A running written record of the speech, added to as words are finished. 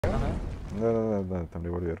Да, там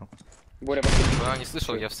револьвер. Боря, пошли. А, не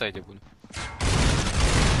слышал, я в сайде буду.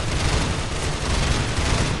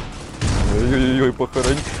 Ой-ой-ой,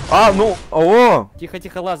 похоронить. А, ну, алло!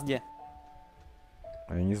 Тихо, лаз где?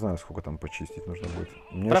 А я не знаю, сколько там почистить нужно будет.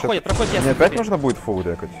 Проходит, Мне опять нужно будет фул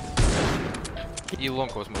рекать. И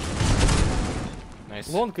лонг, возможно. Найс.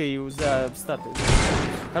 Лонка и за статы.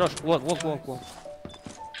 Хорош, лонг.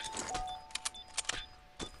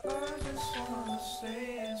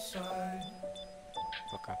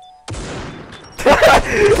 Пока.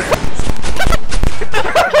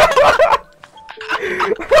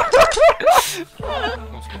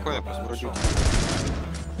 Ну, спокойно, просто прошел.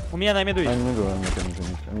 У меня на миду есть.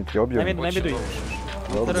 Нет, я убью. На миду есть.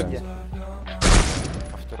 Второй где?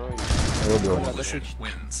 А второй... Я убил.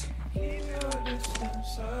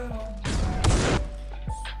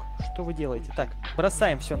 Что вы делаете? Так,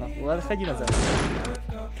 бросаем все нахуй. Ладно, сходи назад.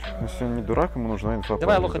 Если он не дурак, ему нужна инфа.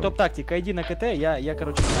 Давай, Лоха, топ-тактика. Иди на КТ, я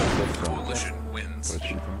короче...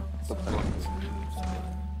 Прочитан.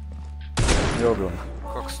 Я убил.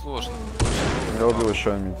 Как сложно. Я убил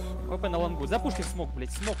еще мид. ОП на лонгу. Запушки смог,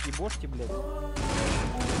 блядь. Смог, ебошки, блядь.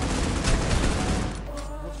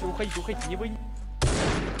 Ну все, уходите, не вы.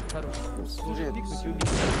 Хорош. Нужно пикнуть и убить.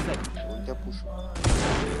 Он тебя пушит.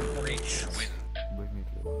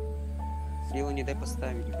 Слева не дай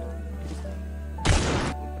поставить.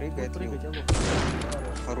 Он прыгает.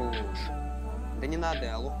 Хорош. Да не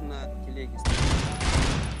надо, а лох на телеге стоит.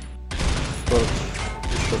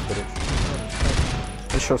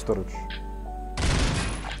 Еще сторож.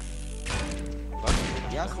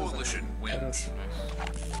 Ясно?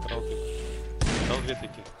 Дал две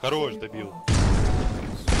такие. Хорош, добил.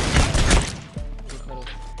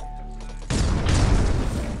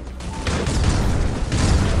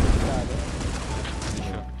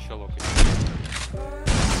 Еще локоть.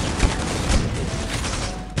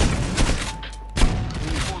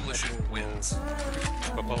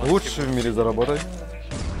 Лучше в мире заработать.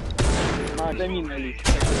 А, домин налить.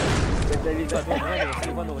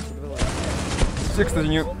 Все, кстати,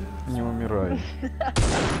 не умирают.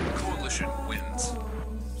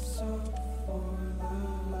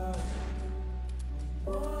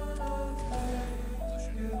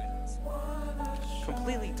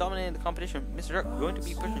 Completely dominating the competition. Mr. Dirk going to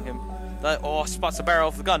be pushing him. Oh, spots the barrel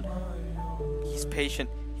of the gun. He's patient.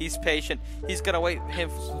 He's gonna wait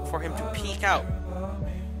for him to peek out.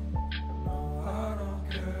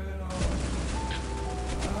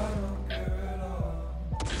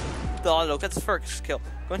 Lilo gets the first kill.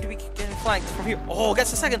 Going to be getting flanked from here. Oh, gets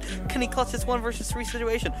the second. Can he clutch this 1 versus 3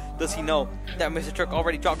 situation? Does he know that Mr. Turk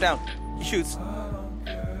already dropped down? He shoots.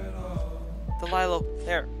 The Lilo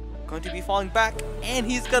there. Going to be falling back. And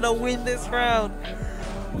he's gonna win this round.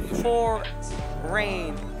 For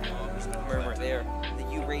Rain. Murmur there. The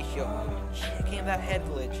U ratio. Checking that head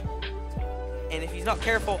glitch. And if he's not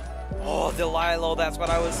careful. Oh, the Lilo, that's what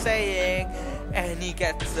I was saying. And he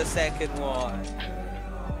gets the second one.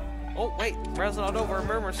 Oh, wait, Murmur's not over.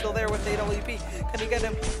 Murmur's still there with AWP. Can he get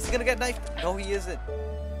him? Is he gonna get knifed? No, he isn't.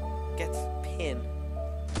 Gets pinned.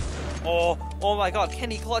 Oh my god, can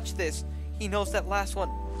he clutch this? He knows that last one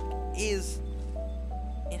is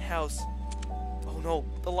in-house. Oh no,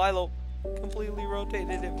 the Lilo completely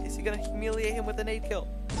rotated him. Is he gonna humiliate him with a nade kill?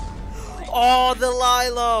 Oh, the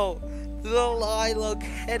Lilo! The Lilo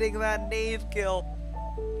getting that nade kill.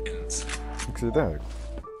 Кстати, да.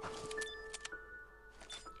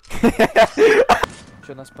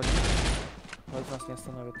 Что нас поднимет? Вот нас не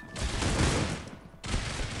остановит.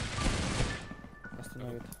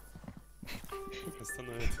 Остановит.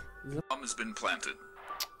 Bomb has been planted.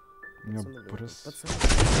 Меня просто... Пацаны,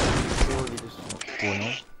 ты его видишь.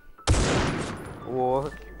 Понял.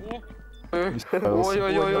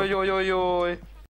 Ой-ой-ой-ой-ой-ой-ой.